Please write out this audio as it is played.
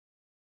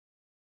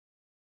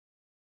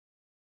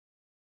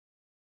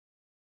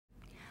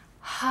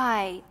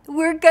Hi,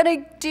 we're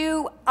gonna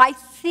do,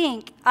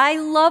 I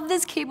love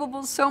this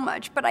Capable so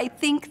much, but I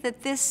think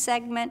that this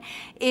segment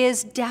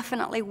is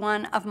definitely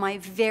one of my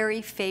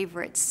very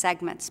favorite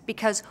segments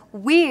because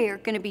we're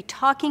gonna be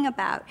talking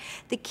about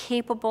the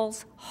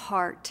Capable's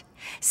heart.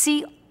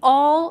 See,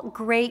 all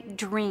great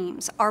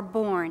dreams are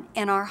born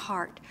in our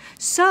heart.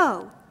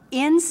 So,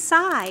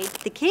 inside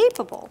the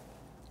Capable,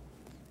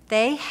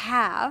 they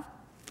have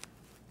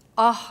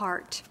a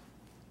heart.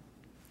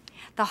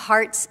 The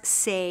hearts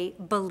say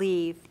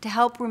believe, to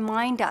help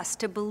remind us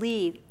to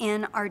believe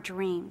in our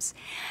dreams.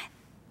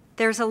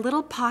 There's a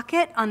little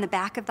pocket on the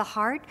back of the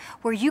heart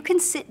where you can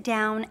sit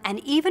down, and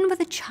even with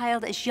a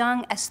child as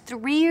young as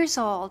 3 years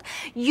old,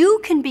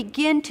 you can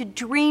begin to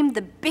dream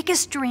the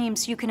biggest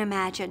dreams you can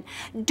imagine.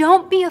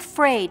 Don't be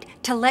afraid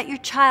to let your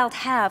child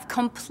have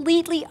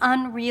completely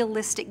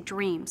unrealistic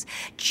dreams.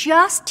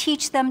 Just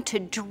teach them to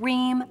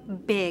dream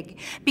big,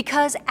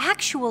 because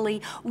actually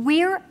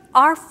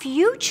our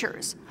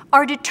futures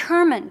are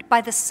determined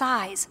by the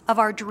size of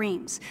our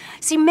dreams.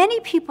 See, many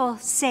people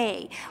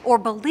say or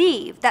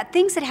believe that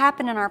things that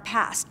happen in our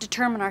past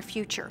determine our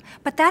future,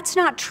 but that's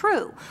not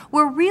true.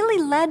 We're really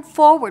led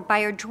forward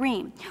by our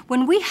dream.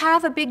 When we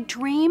have a big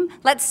dream,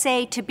 let's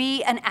say to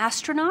be an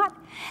astronaut,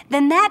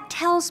 then that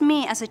tells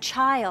me as a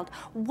child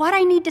what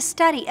I need to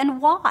study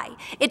and why.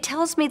 It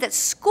tells me that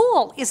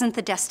school isn't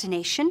the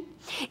destination.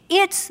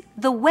 It's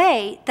the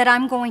way that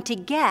I'm going to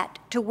get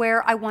to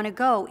where I want to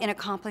go in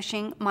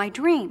accomplishing my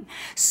dream.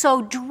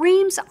 So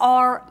dreams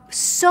are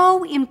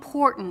so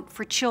important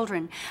for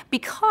children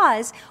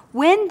because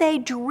when they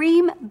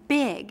dream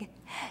big,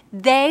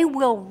 they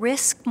will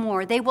risk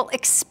more. They will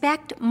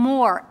expect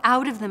more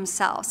out of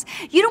themselves.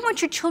 You don't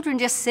want your children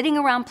just sitting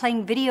around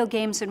playing video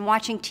games and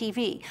watching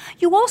TV.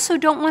 You also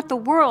don't want the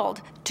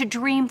world to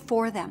dream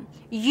for them.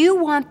 You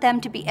want them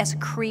to be as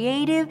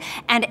creative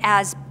and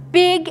as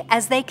big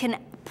as they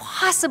can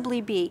possibly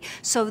be.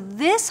 So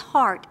this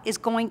heart is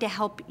going to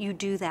help you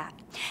do that.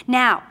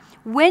 Now,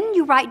 when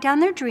you write down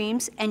their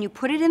dreams and you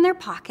put it in their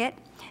pocket,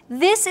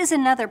 this is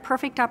another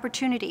perfect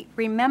opportunity.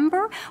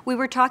 Remember, we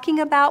were talking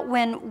about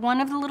when one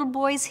of the little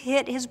boys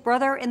hit his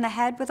brother in the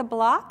head with a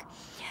block?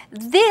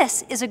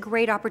 This is a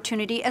great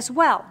opportunity as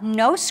well.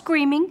 No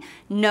screaming,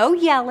 no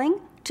yelling,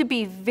 to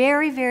be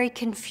very, very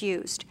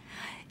confused.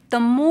 The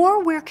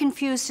more we're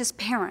confused as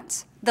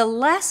parents, the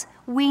less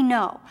we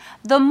know,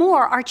 the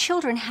more our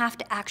children have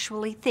to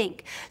actually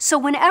think. So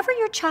whenever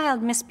your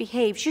child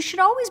misbehaves, you should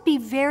always be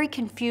very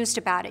confused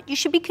about it. You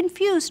should be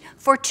confused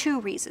for 2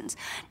 reasons.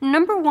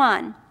 Number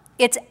 1,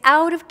 it's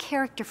out of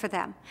character for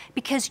them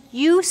because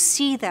you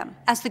see them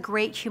as the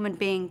great human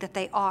being that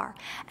they are.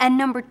 And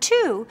number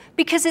 2,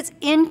 because it's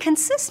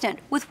inconsistent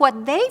with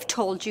what they've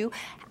told you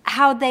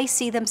how they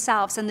see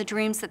themselves and the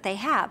dreams that they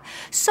have.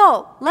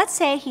 So let's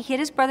say he hit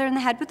his brother in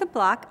the head with a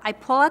block. I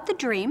pull out the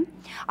dream.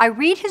 I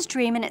read his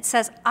dream and it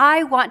says,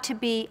 I want to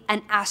be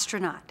an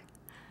astronaut.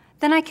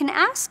 Then I can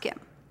ask him,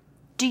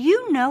 do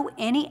you know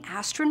any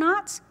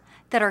astronauts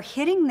that are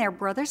hitting their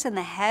brothers in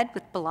the head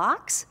with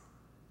blocks?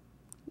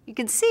 You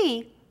can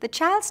see the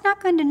child's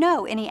not going to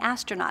know any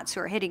astronauts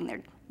who are hitting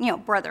their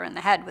brother in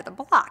the head with a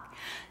block.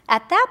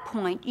 At that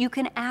point, you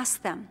can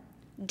ask them,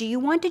 do you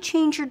want to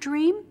change your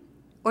dream?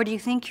 Or do you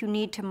think you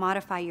need to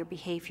modify your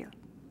behavior?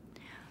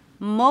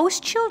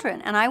 Most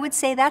children, and I would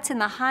say that's in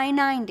the high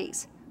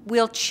 90s,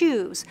 will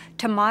choose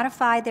to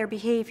modify their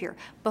behavior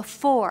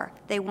before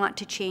they want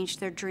to change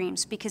their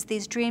dreams because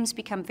these dreams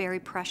become very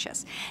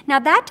precious.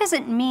 Now that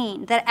doesn't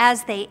mean that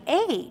as they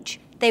age,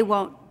 they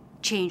won't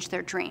change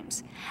their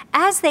dreams.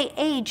 As they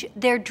age,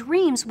 their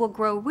dreams will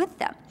grow with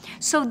them.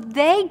 So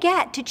they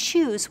get to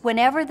choose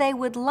whenever they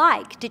would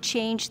like to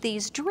change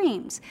these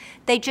dreams.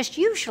 They just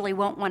usually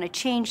won't want to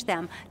change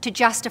them to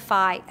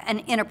justify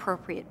an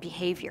inappropriate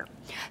behavior.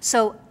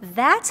 So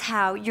that's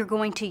how you're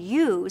going to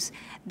use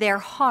their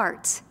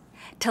hearts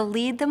to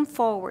lead them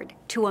forward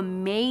to an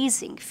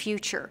amazing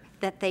future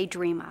that they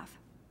dream of.